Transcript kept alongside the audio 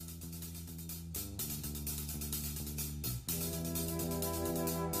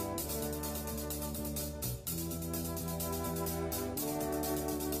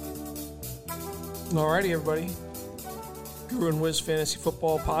Alrighty, everybody. Guru and Wiz Fantasy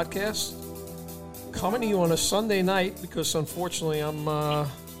Football Podcast. Coming to you on a Sunday night because unfortunately I'm a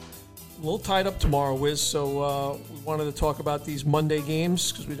little tied up tomorrow, Wiz. So we wanted to talk about these Monday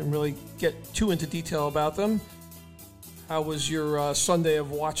games because we didn't really get too into detail about them. How was your Sunday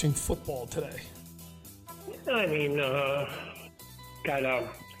of watching football today? I mean, got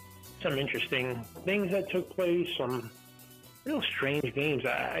some interesting things that took place, some real strange games.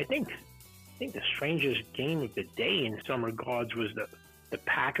 I think the strangest game of the day in some regards was the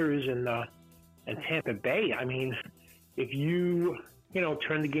Packers and Tampa Bay. I mean, if you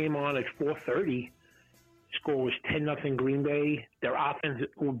turn the game on at 4:30, score was 10-0 Green Bay. Their offense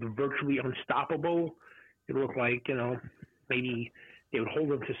was virtually unstoppable. It looked like, maybe they would hold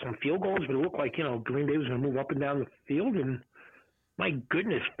them to some field goals, but it looked like, Green Bay was going to move up and down the field. And my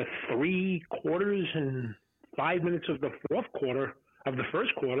goodness, for 3 quarters and 5 minutes of the first quarter,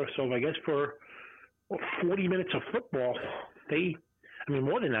 so I guess for 40 minutes of football,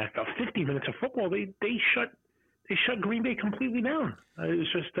 more than that, 50 minutes of football, they shut Green Bay completely down. It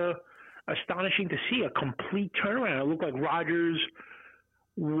was just astonishing to see a complete turnaround. It looked like Rodgers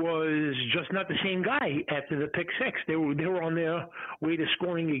was just not the same guy after the pick six. They were on their way to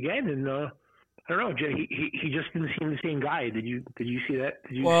scoring again, and I don't know, Jay. He just didn't seem the same guy. Did you see that?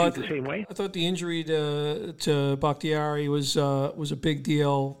 Did you see it the same way? I thought the injury to Bakhtiari was a big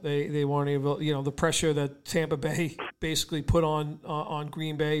deal. They weren't able, the pressure that Tampa Bay basically put on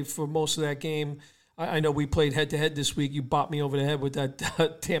Green Bay for most of that game. I know we played head-to-head this week. You bopped me over the head with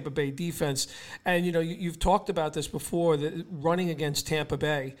that Tampa Bay defense. And, you've talked about this before, that running against Tampa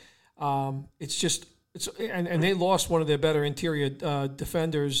Bay, and they lost one of their better interior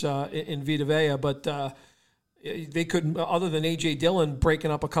defenders in Vita Vea, but they couldn't, other than A.J. Dillon breaking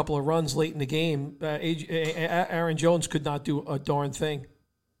up a couple of runs late in the game, Aaron Jones could not do a darn thing.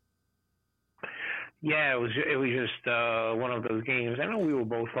 Yeah, it was just one of those games. I know we were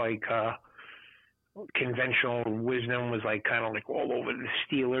both like conventional wisdom was like kind of like all over the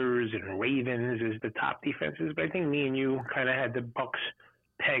Steelers and Ravens as the top defenses, but I think me and you kind of had the Bucs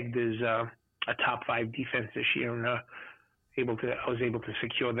pegged as a top 5 defense this year, and I was able to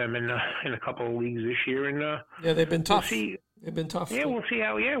secure them in a couple of leagues this year, and they've been tough. They've been tough. Yeah, we'll see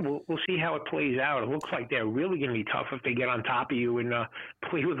how. Yeah, we'll see how it plays out. It looks like they're really going to be tough if they get on top of you and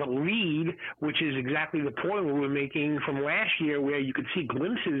play with a lead, which is exactly the point we were making from last year, where you could see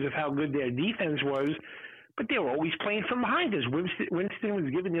glimpses of how good their defense was, but they were always playing from behind us. Winston was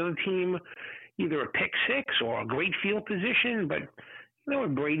giving the other team either a pick six or a great field position, but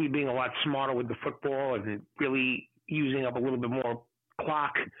with Brady being a lot smarter with the football and really using up a little bit more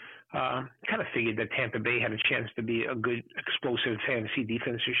clock, kind of figured that Tampa Bay had a chance to be a good, explosive fantasy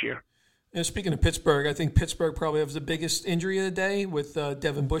defense this year. And speaking of Pittsburgh, I think Pittsburgh probably has the biggest injury of the day with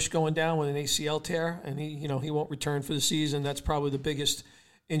Devin Bush going down with an ACL tear, and he won't return for the season. That's probably the biggest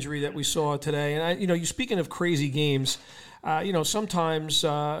injury that we saw today. And you speaking of crazy games, sometimes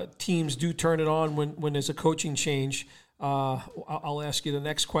teams do turn it on when there's a coaching change. I'll ask you the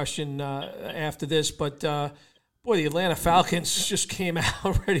next question after this, but boy, the Atlanta Falcons just came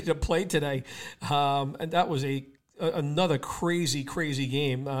out ready to play today, and that was another crazy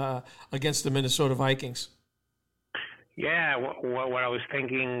game against the Minnesota Vikings. Yeah, what I was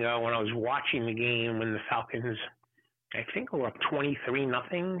thinking when I was watching the game when the Falcons, I think, were up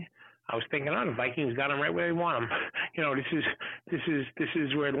 23-0. I was thinking, the Vikings got them right where they want them. This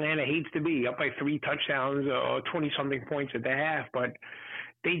is where Atlanta hates to be, up by 3 touchdowns or 20-something points at the half, but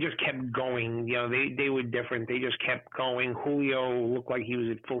they just kept going. They were different. They just kept going. Julio looked like he was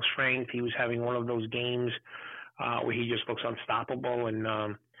at full strength. He was having one of those games where he just looks unstoppable. And,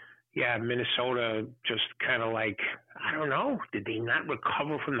 Minnesota just kind of like, I don't know, did they not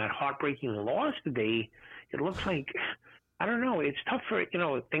recover from that heartbreaking loss? It looks like, I don't know. It's tough for,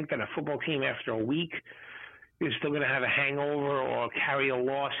 think that a football team after a week is still going to have a hangover or carry a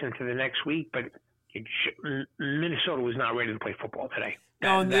loss into the next week, but Minnesota was not ready to play football today.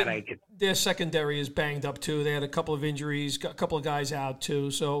 Their secondary is banged up too. They had a couple of injuries, got a couple of guys out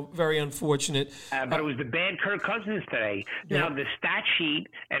too, so very unfortunate. But it was the bad Kirk Cousins today. Yeah. Now, the stat sheet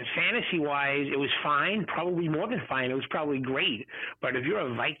and fantasy-wise, it was fine, probably more than fine. It was probably great. But if you're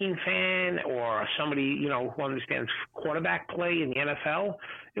a Viking fan or somebody who understands quarterback play in the NFL,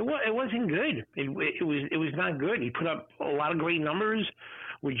 it wasn't good. It was not good. He put up a lot of great numbers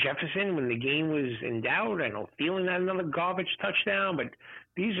with Jefferson when the game was in doubt. I know Thielen had another garbage touchdown, but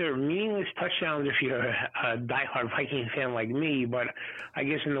these are meaningless touchdowns if you're a diehard Viking fan like me. But I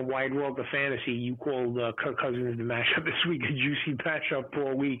guess in the wide world of fantasy, you called Kirk Cousins the matchup this week, a juicy matchup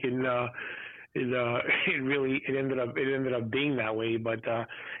for a week, and it ended up being that way. But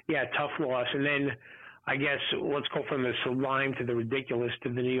yeah, tough loss. And then I guess let's go from the sublime to the ridiculous to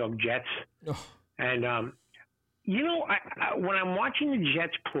the New York Jets. Ugh. And when I'm watching the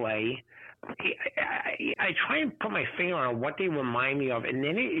Jets play, I try and put my finger on what they remind me of, and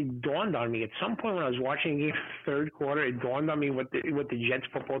then it dawned on me at some point when I was watching the game third quarter. It dawned on me what the Jets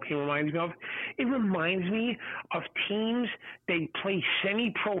football team reminds me of. It reminds me of teams they play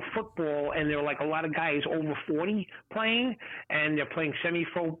semi-pro football, and there are like a lot of guys over 40 playing, and they're playing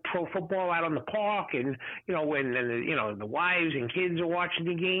semi-pro football out on the park, and when the wives and kids are watching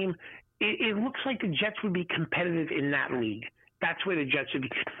the game. It looks like the Jets would be competitive in that league. That's where the Jets would be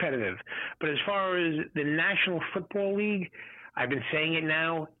competitive. But as far as the National Football League, I've been saying it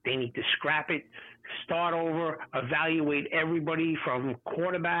now, they need to scrap it, start over, evaluate everybody from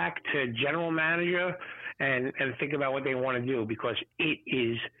quarterback to general manager, and think about what they want to do, because it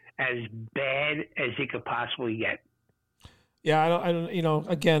is as bad as it could possibly get. Yeah, I don't.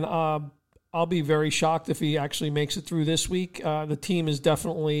 Again, I'll be very shocked if he actually makes it through this week. The team is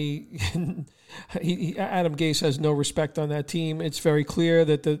definitely Adam Gase has no respect on that team. It's very clear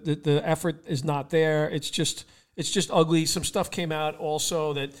that the effort is not there. It's just ugly. Some stuff came out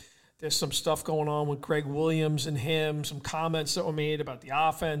also that there's some stuff going on with Greg Williams and him, some comments that were made about the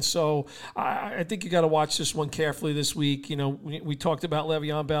offense. So I think you got to watch this one carefully this week. We talked about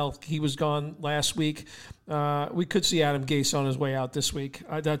Le'Veon Bell. He was gone last week. We could see Adam Gase on his way out this week.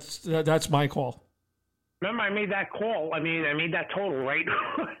 That's my call. Remember, I made that call. I made that total, right?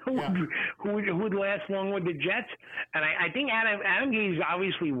 who would last long with the Jets? And I think Adam Gase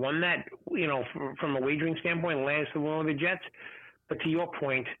obviously won that, from a wagering standpoint, last long with the Jets. But to your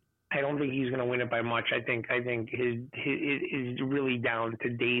point, I don't think he's going to win it by much. I think his is really down to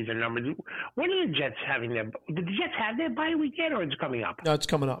days and numbers. When are the Jets having their? Did the Jets have their bye week yet, or it's coming up? No, it's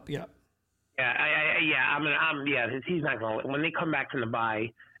coming up. Yeah. Yeah. He's not going. When they come back from the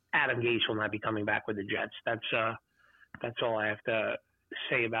bye, Adam Gase will not be coming back with the Jets. That's all I have to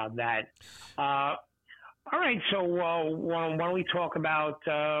say about that. All right. So why don't we talk about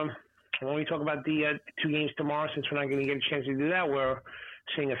the two games tomorrow? Since we're not going to get a chance to do that, we're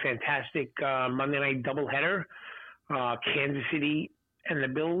seeing a fantastic Monday night doubleheader. Kansas City and the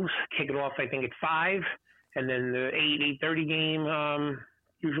Bills kick it off, I think, at 5, and then the 8:30 game,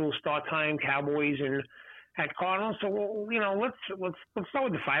 usual start time, Cowboys and at Cardinals. So let's start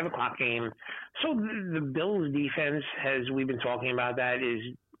with the 5 o'clock game. So the Bills defense, as we've been talking about, that is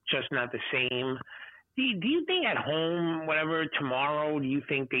just not the same. Do you think at home, whatever, tomorrow, do you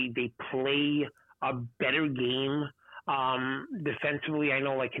think they play a better game? Defensively, I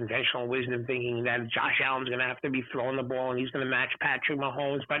know, like conventional wisdom thinking that Josh Allen's going to have to be throwing the ball and he's going to match Patrick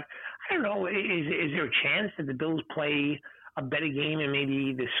Mahomes. But I don't know, is there a chance that the Bills play a better game and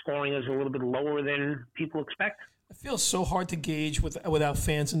maybe the scoring is a little bit lower than people expect? It feels so hard to gauge without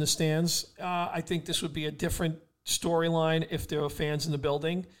fans in the stands. I think this would be a different storyline if there were fans in the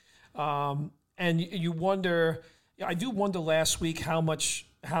building. And you wonder, I do wonder last week how much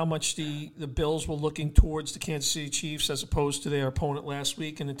the Bills were looking towards the Kansas City Chiefs as opposed to their opponent last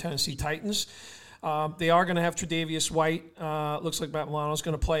week in the Tennessee Titans. They are going to have Tre'Davious White. Looks like Matt Milano's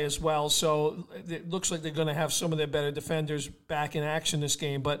going to play as well. So it looks like they're going to have some of their better defenders back in action this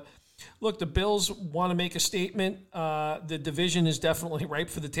game. But look, the Bills want to make a statement. The division is definitely ripe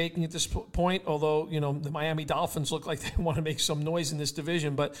for the taking at this point, although, the Miami Dolphins look like they want to make some noise in this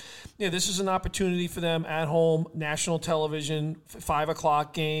division. But, this is an opportunity for them at home, national television, 5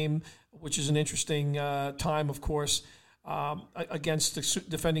 o'clock game, which is an interesting time, of course, against the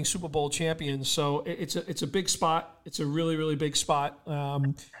defending Super Bowl champions. So it's a big spot. It's a really, really big spot.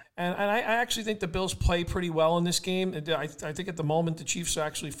 And I actually think the Bills play pretty well in this game. I think at the moment the Chiefs are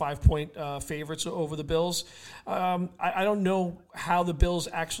actually 5-point favorites over the Bills. I don't know how the Bills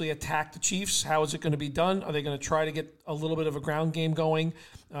actually attack the Chiefs. How is it going to be done? Are they going to try to get a little bit of a ground game going?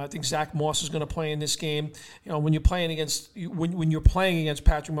 I think Zach Moss is going to play in this game. When you're playing against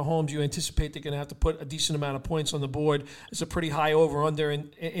Patrick Mahomes, you anticipate they're going to have to put a decent amount of points on the board. It's a pretty high over/under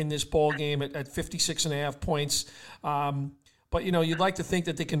in this ball game at 56.5 points. But you'd like to think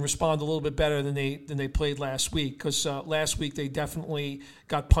that they can respond a little bit better than they played last week, because last week they definitely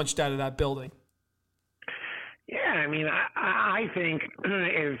got punched out of that building. Yeah, I think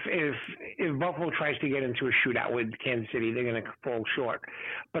if Buffalo tries to get into a shootout with Kansas City, they're going to fall short.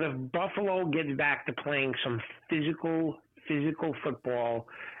 But if Buffalo gets back to playing some physical football,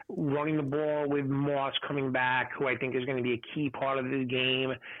 running the ball with Moss coming back, who I think is going to be a key part of the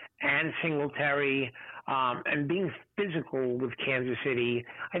game, and Singletary, and being physical with Kansas City.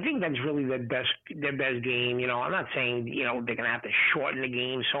 I think that's really their best game. You know, I'm not saying they're going to have to shorten the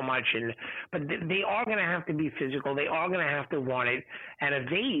game so much, but they are going to have to be physical. They are going to have to run it, and if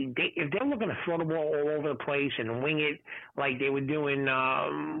they're looking to throw the ball all over the place and wing it like they were doing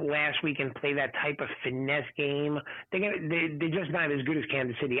last week and play that type of finesse game, they're just not as good as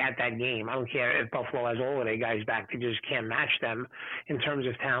Kansas City at that game. I don't care if Buffalo has all of their guys back; they just can't match them in terms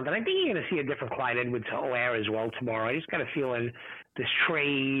of talent. And I think you're going to see a different Clyde Edwards-Helaire as well tomorrow. I just got a feeling this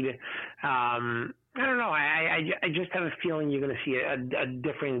trade. I don't know. I just have a feeling you're going to see a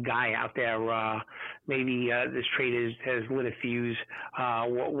different guy out there. Maybe this trade has lit a fuse.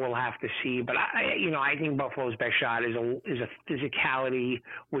 We'll have to see. But I think Buffalo's best shot is a physicality,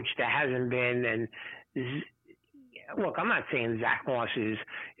 which there hasn't been. And look, I'm not saying Zach Moss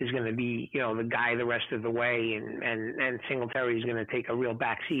is going to be the guy the rest of the way, and Singletary is going to take a real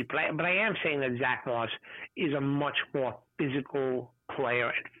back seat. But I am saying that Zach Moss is a much more physical player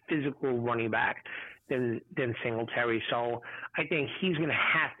and physical running back than Singletary. So I think he's going to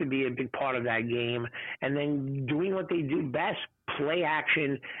have to be a big part of that game, and then doing what they do best, play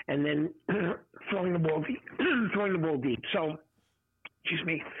action, and then throwing the ball deep. So, excuse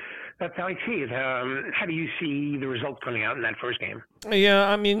me. That's how I see it. How do you see the results coming out in that first game? Yeah,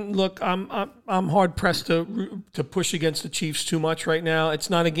 I mean, look, I'm hard pressed to push against the Chiefs too much right now. It's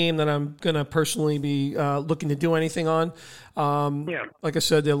not a game that I'm going to personally be looking to do anything on. Like I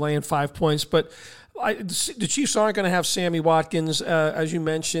said, they're laying 5 points, but the Chiefs aren't going to have Sammy Watkins, as you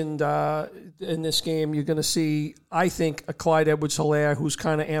mentioned in this game. You're going to see, I think, a Clyde Edwards-Helaire who's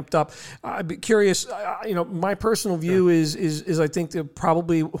kind of amped up. I'd be curious. My personal view is I think there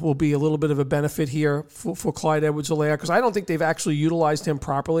probably will be a little bit of a benefit here for Clyde Edwards-Helaire, because I don't think they've actually utilized him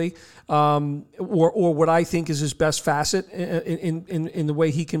properly, or what I think is his best facet in the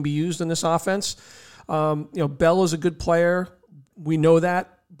way he can be used in this offense. Bell is a good player. We know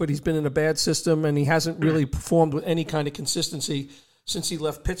that. But he's been in a bad system, and he hasn't really performed with any kind of consistency since he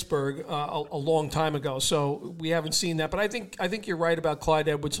left Pittsburgh a long time ago. So we haven't seen that. But I think you're right about Clyde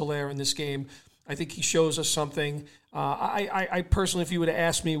Edwards-Helaire in this game. I think he shows us something. I personally, if you would have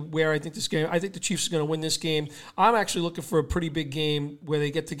asked me where I think the Chiefs are going to win this game. I'm actually looking for a pretty big game where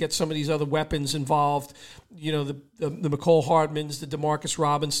they get some of these other weapons involved. The McCole Hardmans, the Demarcus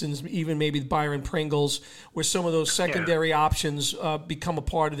Robinsons, even maybe Byron Pringles, where some of those secondary options become a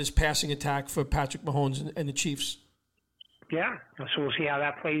part of this passing attack for Patrick Mahomes and the Chiefs. Yeah, so we'll see how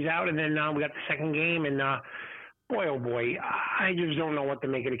that plays out. And then we got the second game, and boy, oh boy, I just don't know what to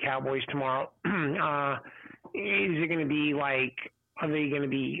make of the Cowboys tomorrow. Is it going to be like, are they going to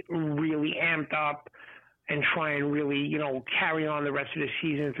be really amped up and try and really, carry on the rest of the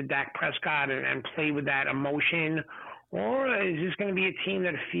season for Dak Prescott and play with that emotion? Or is this going to be a team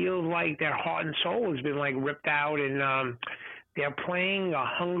that feels like their heart and soul has been like ripped out, and they're playing a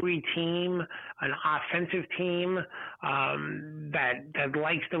hungry team, an offensive team that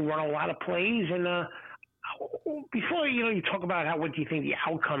likes to run a lot of plays? And before you talk about what do you think the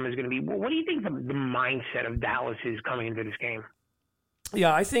outcome is going to be, what do you think the mindset of Dallas is coming into this game?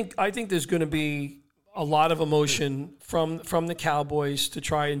 Yeah, I think there's going to be a lot of emotion from the Cowboys to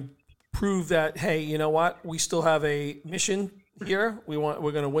try and prove that, hey, you know what, we still have a mission here. We're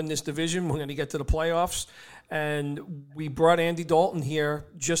going to win this division. We're going to get to the playoffs, and we brought Andy Dalton here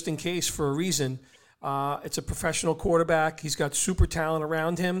just in case for a reason. It's a professional quarterback. He's got super talent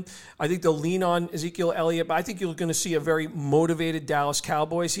around him. I think they'll lean on Ezekiel Elliott, but I think you're going to see a very motivated Dallas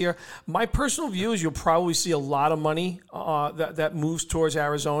Cowboys here. My personal view is you'll probably see a lot of money that moves towards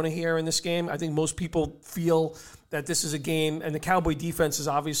Arizona here in this game. I think most people feel that this is a game, and the Cowboy defense has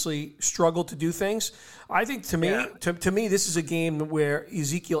obviously struggled to do things. I think to me, this is a game where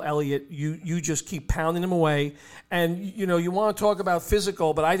Ezekiel Elliott, you just keep pounding him away, and you want to talk about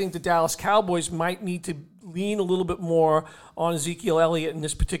physical, but I think the Dallas Cowboys might need to lean a little bit more on Ezekiel Elliott in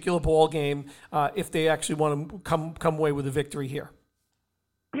this particular ball game if they actually want to come away with a victory here.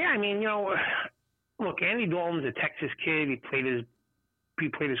 Yeah, I mean, look, Andy Dalton's a Texas kid. He played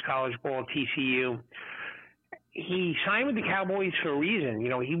his college ball at TCU. He signed with the Cowboys for a reason.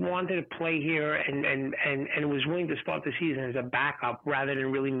 He wanted to play here and was willing to start the season as a backup rather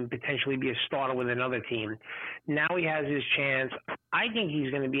than really potentially be a starter with another team. Now he has his chance. I think he's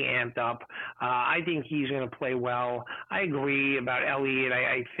going to be amped up. I think he's going to play well. I agree about Elliott.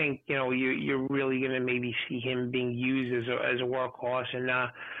 I think, you're really going to maybe see him being used as a workhorse. And I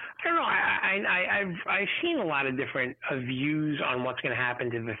don't know. I've seen a lot of different views on what's going to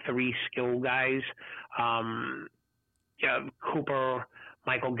happen to the three skill guys. Cooper,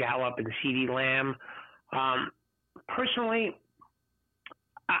 Michael Gallup, and CeeDee Lamb. Personally,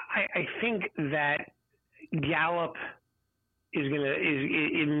 I think that Gallup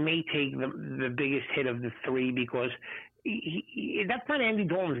it may take the biggest hit of the three because that's not Andy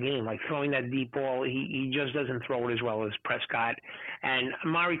Dalton's game. Like throwing that deep ball, he just doesn't throw it as well as Prescott. And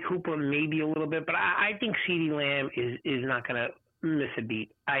Amari Cooper maybe a little bit, but I think CeeDee Lamb is not going to miss a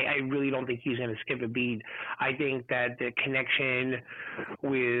beat. I really don't think he's going to skip a beat. I think that the connection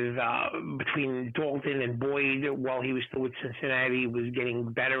with between Dalton and Boyd while he was still with Cincinnati was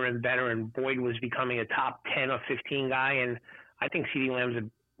getting better and better, and Boyd was becoming a top 10 or 15 guy. And I think CeeDee Lamb's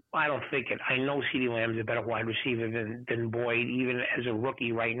I know CeeDee Lamb's a better wide receiver than Boyd, even as a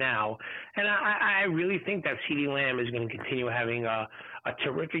rookie right now. And I really think that CeeDee Lamb is going to continue having a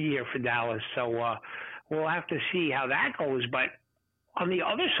terrific year for Dallas. So we'll have to see how that goes. But on the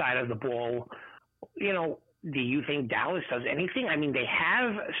other side of the ball, do you think Dallas does anything? I mean, they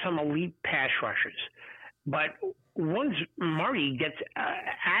have some elite pass rushers, but once Murray gets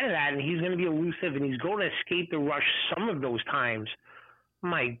out of that and he's going to be elusive and he's going to escape the rush some of those times,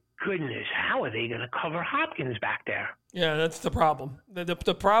 my goodness, how are they going to cover Hopkins back there? Yeah, that's the problem. The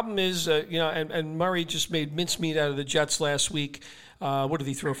problem is, and Murray just made mincemeat out of the Jets last week. What did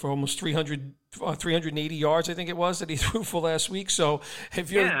he throw for? Almost 380 yards, I think it was, that he threw for last week. So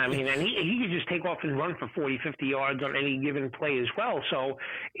if you're... Yeah, I mean, and he could just take off and run for 40, 50 yards on any given play as well. So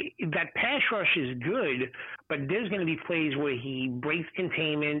that pass rush is good, but there's going to be plays where he breaks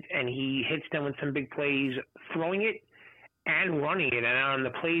containment and he hits them with some big plays, throwing it and running it. And on the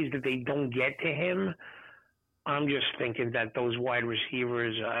plays that they don't get to him, I'm just thinking that those wide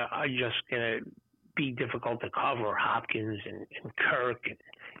receivers are just going to be difficult to cover. Hopkins and Kirk and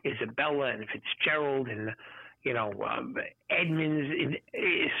Isabella and Fitzgerald and, Edmonds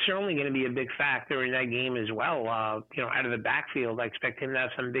is certainly going to be a big factor in that game as well. Out of the backfield, I expect him to have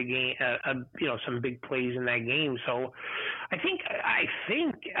some big game, some big plays in that game. So I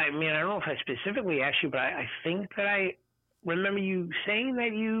don't know if I specifically asked you, but I think that I remember you saying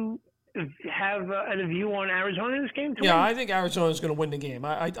that you have a view on Arizona in this game? Yeah, I think Arizona is going to win the game.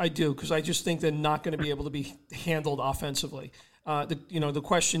 I do, because I just think they're not going to be able to be handled offensively. The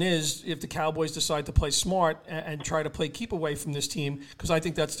question is if the Cowboys decide to play smart and try to play keep away from this team, because I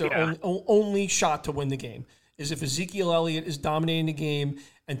think that's their only shot to win the game, is if Ezekiel Elliott is dominating the game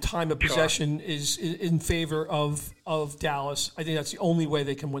and time of possession is in favor of Dallas. I think that's the only way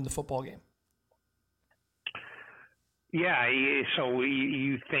they can win the football game. Yeah, so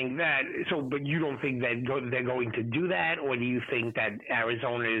you think that but you don't think that they're going to do that, or do you think that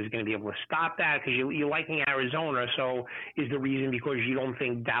Arizona is going to be able to stop that? Because you're liking Arizona, so is the reason because you don't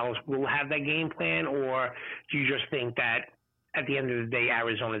think Dallas will have that game plan, or do you just think that at the end of the day,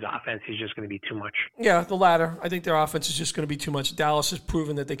 Arizona's offense is just going to be too much? Yeah, the latter. I think their offense is just going to be too much. Dallas has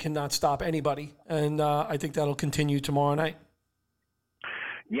proven that they cannot stop anybody, and I think that'll continue tomorrow night.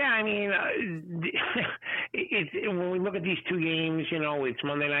 Yeah, I mean, when we look at these two games, it's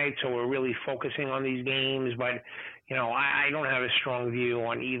Monday night, so we're really focusing on these games. But, I don't have a strong view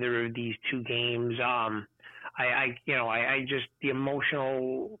on either of these two games. I just the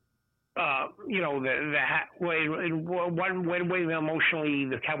emotional. One way emotionally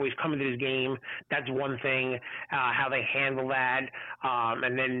the Cowboys come into this game, that's one thing, how they handle that.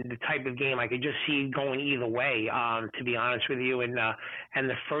 And then the type of game, I could just see going either way, to be honest with you. And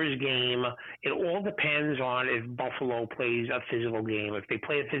the first game, it all depends on if Buffalo plays a physical game. If they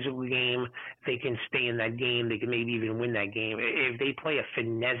play a physical game, they can stay in that game. They can maybe even win that game. If they play a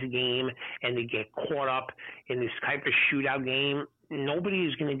finesse game and they get caught up in this type of shootout game, nobody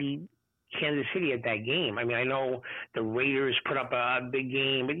is going to be Kansas City at that game. I mean, I know the Raiders put up a big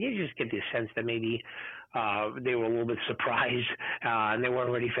game, but you just get the sense that maybe they were a little bit surprised and they weren't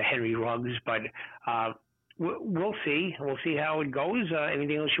ready for Henry Ruggs. But we'll see. We'll see how it goes.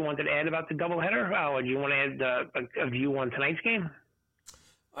 Anything else you wanted to add about the doubleheader? Or do you want to add a view on tonight's game?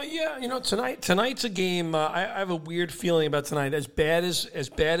 Tonight's a game. I have a weird feeling about tonight. As bad as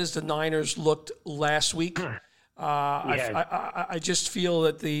the Niners looked last week. I just feel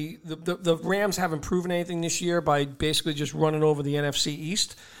that the Rams haven't proven anything this year by basically just running over the NFC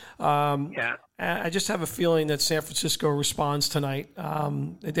East. I just have a feeling that San Francisco responds tonight.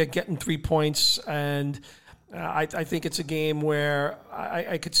 They're getting 3 points, and I think it's a game where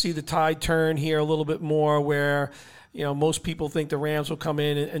I could see the tide turn here a little bit more, where most people think the Rams will come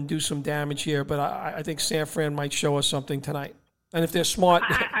in and do some damage here, but I think San Fran might show us something tonight. And if they're smart...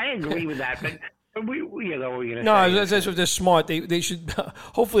 I agree with that, but... If they're smart, they should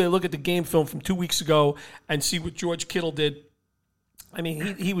hopefully look at the game film from 2 weeks ago and see what George Kittle did. I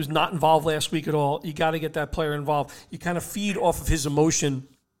mean, he was not involved last week at all. You got to get that player involved. You kind of feed off of his emotion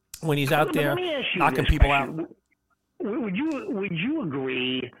when he's out there knocking people out. Would you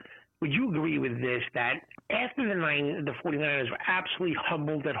agree would you agree with this, that after the 49ers were absolutely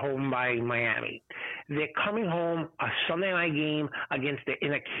humbled at home by Miami, they're coming home a Sunday night game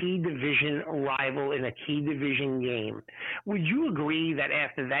in a key division rival in a key division game. Would you agree that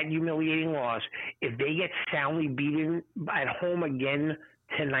after that humiliating loss, if they get soundly beaten at home again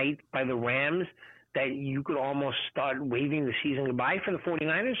tonight by the Rams, that you could almost start waving the season goodbye for the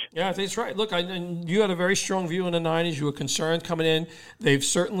 49ers? Yeah, I think it's right. Look, you had a very strong view on the Niners. You were concerned coming in. They've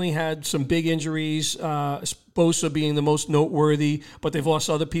certainly had some big injuries, Bosa being the most noteworthy, but they've lost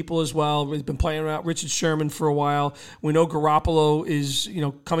other people as well. They've been playing out Richard Sherman for a while. We know Garoppolo is,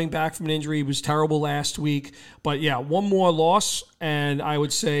 coming back from an injury. He was terrible last week. But, yeah, one more loss, and I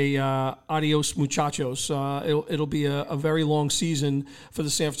would say adios, muchachos. It'll be a very long season for the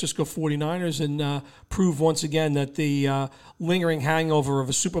San Francisco 49ers and prove once again that the lingering hangover of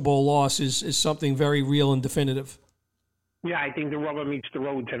a Super Bowl loss is something very real and definitive. Yeah, I think the rubber meets the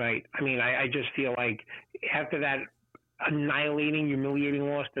road tonight. I mean, I just feel like after that annihilating, humiliating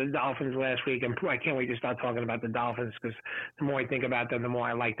loss to the Dolphins last week, and I can't wait to start talking about the Dolphins because the more I think about them, the more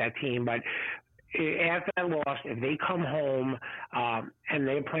I like that team. But after that loss, if they come home and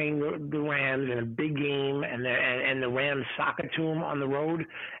they're playing the Rams in a big game, and the Rams sock it to them on the road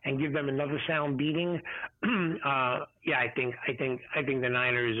and give them another sound beating, I think the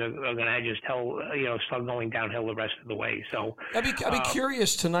Niners are going to just start going downhill the rest of the way. So I'd be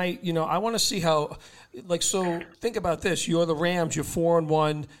curious tonight. I want to see how. So think about this: you're the Rams. You're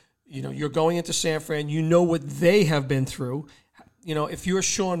 4-1. You're going into San Fran. You know what they have been through. If you're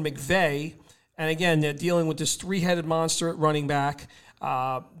Sean McVay. And again, they're dealing with this three-headed monster at running back.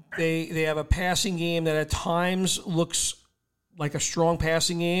 They have a passing game that at times looks like a strong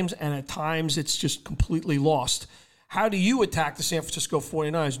passing game, and at times it's just completely lost. How do you attack the San Francisco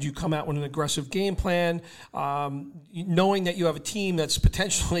 49ers? Do you come out with an aggressive game plan, knowing that you have a team that's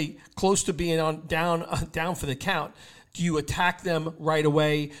potentially close to being down for the count? Do you attack them right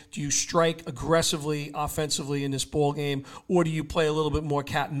away? Do you strike aggressively, offensively in this ball game, or do you play a little bit more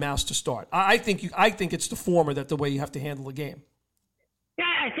cat and mouse to start? I think it's the former, that the way you have to handle the game. Yeah,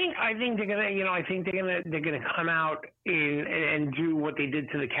 I think they're gonna come out and do what they did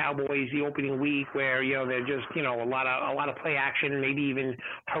to the Cowboys the opening week, where they're just a lot of play action, maybe even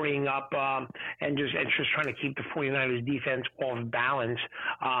hurrying up and just trying to keep the 49ers defense off balance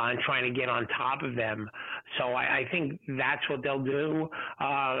and trying to get on top of them. So I think that's what they'll do.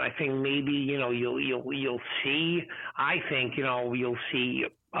 I think maybe you'll see. I think you'll see.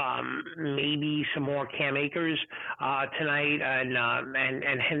 Maybe some more Cam Akers tonight,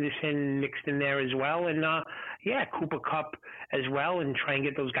 and Henderson mixed in there as well, and Cooper Kupp as well, and try and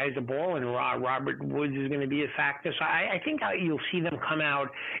get those guys the ball. And Robert Woods is going to be a factor. So I think you'll see them come out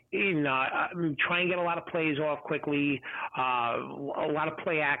in try and get a lot of plays off quickly, a lot of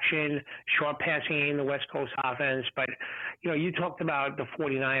play action, short passing game, the West Coast offense. But you talked about the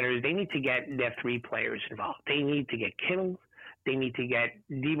 49ers. They need to get their three players involved. They need to get Kittle. They need to get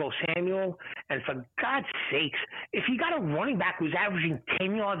Deebo Samuel. And for God's sakes, if you got a running back who's averaging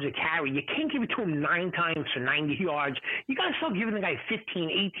 10 yards a carry, you can't give it to him 9 times for 90 yards. You got to start giving the guy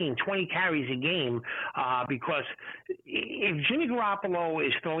 15, 18, 20 carries a game because if Jimmy Garoppolo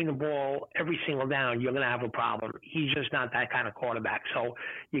is throwing the ball every single down, you're going to have a problem. He's just not that kind of quarterback. So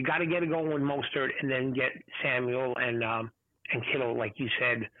you got to get it going with Mostert and then get Samuel and Kittle, like you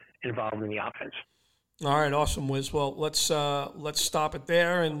said, involved in the offense. All right, awesome, Wiz. Well, let's stop it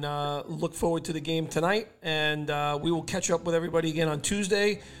there and look forward to the game tonight. And we will catch up with everybody again on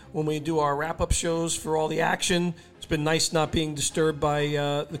Tuesday when we do our wrap-up shows for all the action. It's been nice not being disturbed by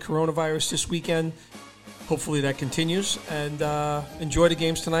the coronavirus this weekend. Hopefully that continues. And enjoy the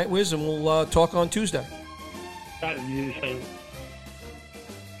games tonight, Wiz, and we'll talk on Tuesday. Got it. You do the same.